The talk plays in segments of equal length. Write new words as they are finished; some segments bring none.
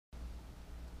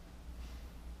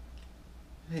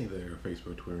Hey there,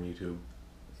 Facebook, Twitter, and YouTube.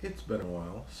 It's been a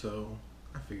while, so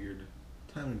I figured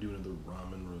time to do another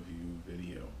ramen review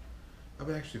video. I've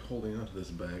been actually holding on to this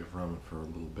bag of ramen for a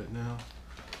little bit now,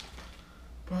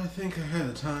 but I think I had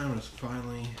the time and it's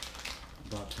finally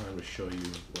about time to show you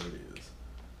what it is.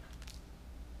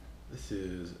 This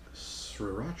is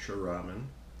Sriracha ramen.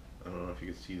 I don't know if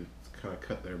you can see it's kind of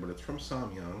cut there, but it's from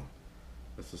Samyang.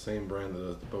 That's the same brand that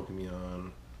does the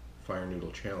Pokemon Fire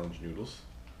Noodle Challenge noodles.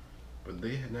 But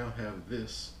they now have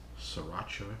this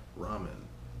Sriracha ramen.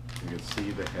 You can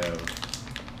see they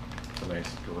have a nice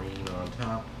green on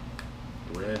top,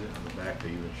 red on the back. They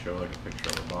even show like a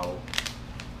picture of a bottle.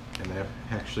 And they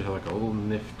actually have like a little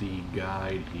nifty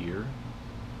guide here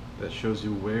that shows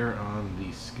you where on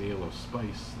the scale of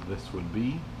spice this would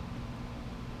be.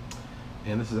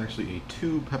 And this is actually a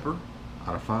 2 pepper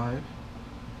out of 5.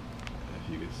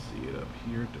 If you can see it up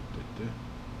here,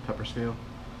 pepper scale.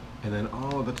 And then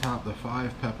all at the top, the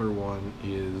 5 pepper one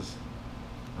is,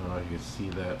 I don't know if you can see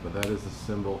that, but that is the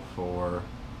symbol for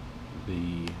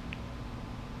the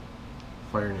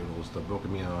fire noodles, the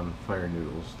Pokemon fire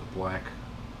noodles, the black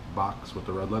box with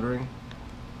the red lettering.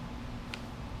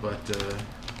 But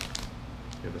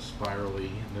you have a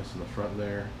spiraliness in the front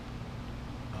there,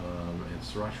 and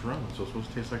Sriracha ramen, so it's supposed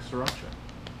to taste like Sriracha.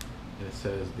 And it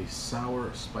says the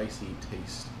sour, spicy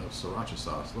taste of Sriracha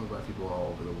sauce, loved by people all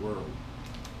over the world.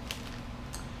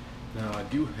 Now I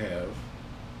do have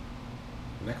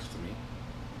next to me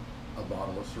a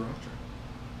bottle of Sriracha,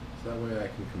 so that way I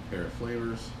can compare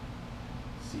flavors,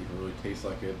 see if it really tastes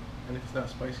like it, and if it's not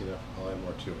spicy enough, I'll add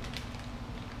more to it.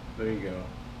 There you go,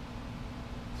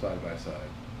 side by side.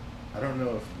 I don't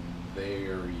know if they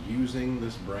are using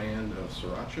this brand of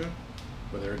Sriracha,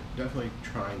 but they're definitely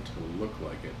trying to look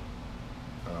like it.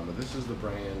 But this is the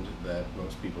brand that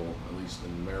most people, at least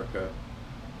in America,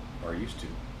 are used to.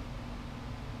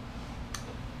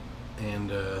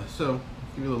 And so,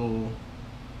 give you a little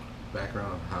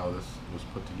background of how this was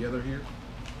put together here.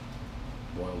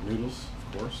 Boiled noodles,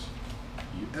 of course.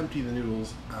 You empty the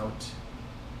noodles out.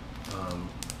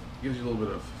 Gives you a little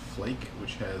bit of flake,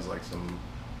 which has like some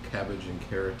cabbage and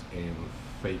carrot and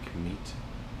fake meat,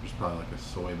 which is probably like a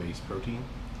soy-based protein.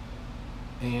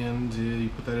 And you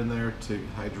put that in there to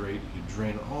hydrate. You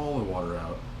drain all the water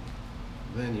out.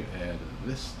 Then you add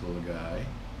this little guy,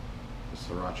 the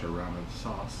Sriracha ramen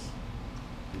sauce.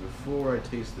 And before I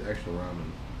taste the actual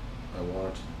ramen, I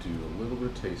want to do a little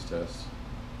bit of taste test.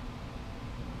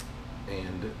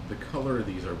 And the color of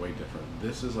these are way different.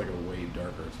 This is like a way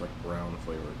darker, it's like brown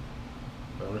flavored.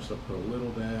 So I'm just going to put a little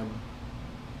dab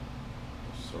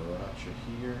of Sriracha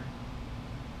here.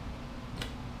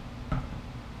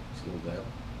 Just a little dab.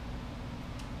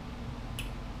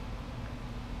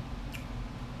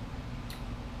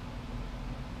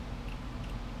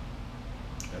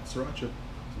 That's Sriracha.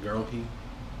 It's garlicky,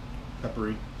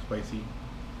 peppery, spicy.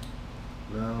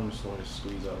 Now I'm just going to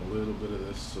squeeze out a little bit of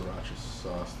this Sriracha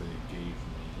sauce they gave me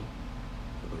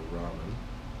for the ramen.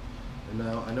 And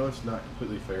now I know it's not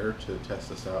completely fair to test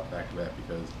this out back to back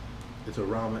because it's a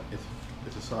ramen,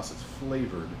 it's a sauce that's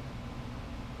flavored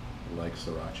like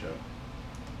Sriracha,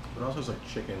 but also has like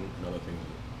chicken and other things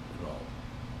involved.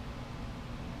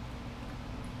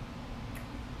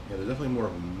 Yeah, there's definitely more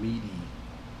of a meaty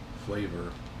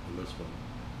flavor in this one.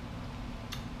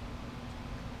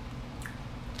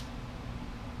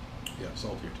 Yeah,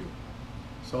 saltier too.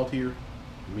 Saltier,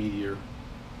 meatier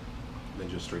than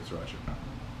just straight Sriracha.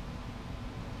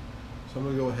 So I'm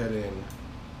going to go ahead and,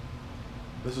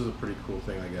 this is a pretty cool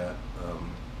thing I got.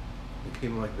 It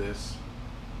came like this.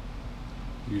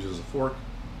 Use it as a fork,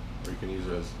 or you can use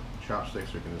it as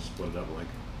chopsticks, or you can just split it up like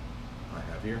I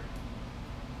have here.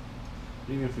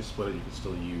 But even if you split it, you can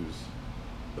still use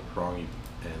the prongy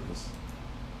ends.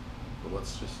 But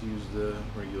let's just use the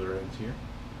regular ends here.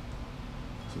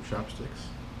 Some chopsticks.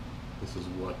 This is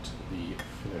what the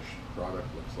finished product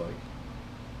looks like.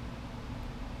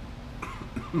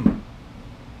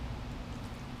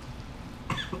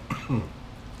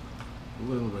 A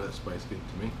little bit of spice getting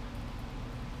to me.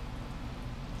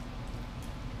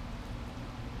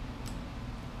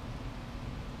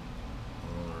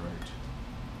 Alright.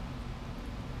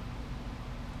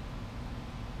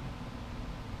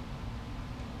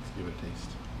 Let's give it a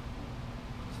taste.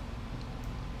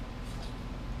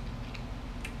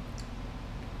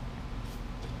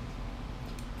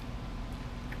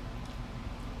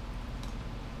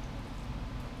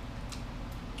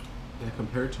 Yeah,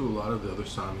 compared to a lot of the other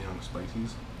Samyang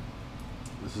spices,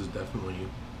 this is definitely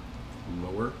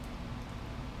lower.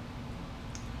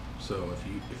 So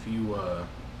if you were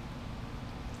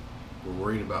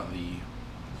worried about the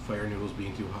fire noodles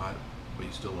being too hot, but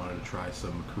you still wanted to try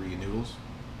some Korean noodles,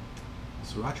 The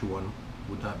Sriracha one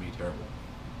would not be terrible.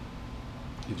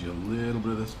 Gives you a little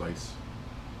bit of the spice,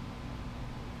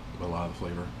 but a lot of the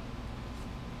flavor.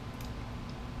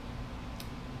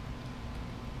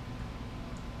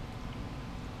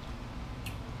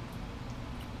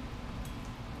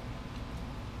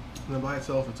 And then by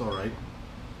itself, it's alright.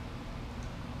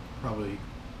 Probably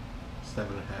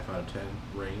 7.5 out of 10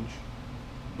 range.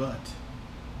 But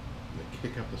I'm going to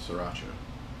kick up the Sriracha.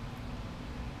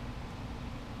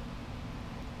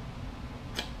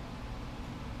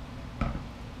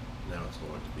 Now it's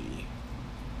going to be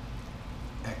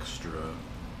extra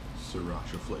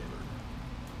Sriracha flavored.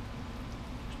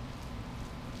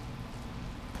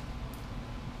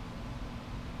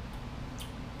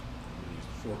 I'm going to use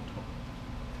the fork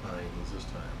tines this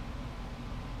time.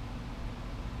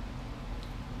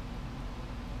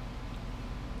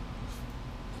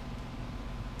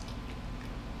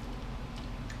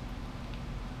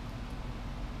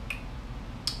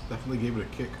 Definitely gave it a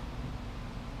kick.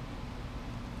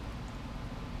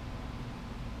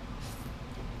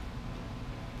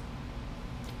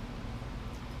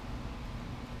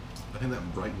 I think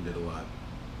that brightened it a lot.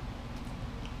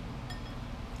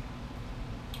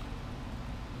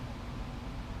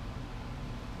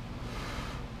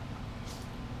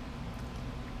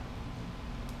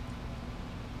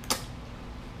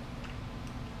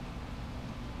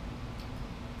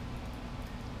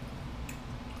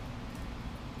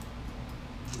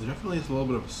 There definitely is a little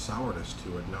bit of sourness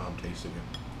to it now I'm tasting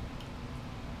it.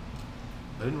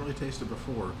 I didn't really taste it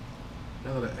before.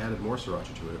 Now that I added more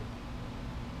Sriracha to it,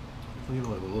 definitely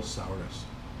getting like a little sourness.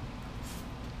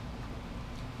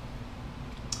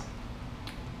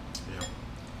 Yeah.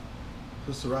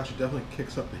 So Sriracha definitely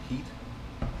kicks up the heat.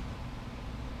 So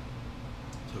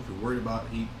if you're worried about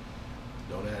heat,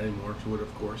 don't add any more to it,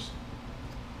 of course.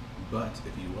 But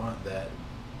if you want that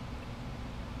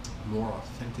more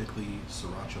authentically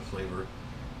Sriracha flavor,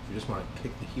 if you just want to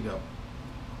kick the heat up,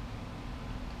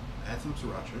 add some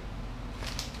Sriracha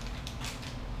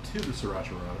to the Sriracha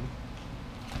ramen.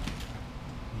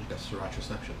 You got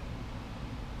Srirachaception.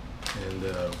 And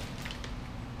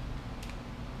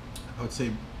I would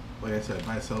say, like I said,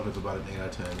 by itself it's about an 8 out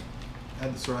of 10.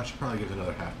 Add the Sriracha, probably gives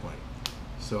another half point.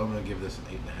 So I'm going to give this an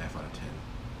 8.5 out of 10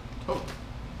 total.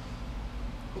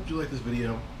 Hope you like this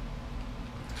video.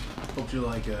 Hope you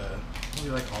like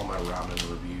all my ramen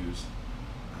reviews.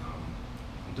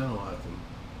 I've done a lot of them.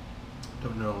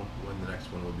 Don't know when the next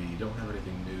one will be. Don't have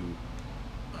anything new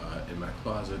in my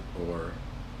closet or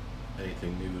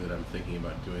anything new that I'm thinking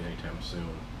about doing anytime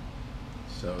soon.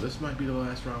 So this might be the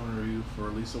last ramen review for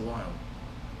at least a while.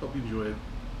 Hope you enjoyed.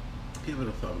 Give it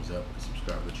a thumbs up and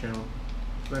subscribe to the channel.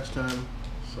 Next time,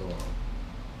 so long.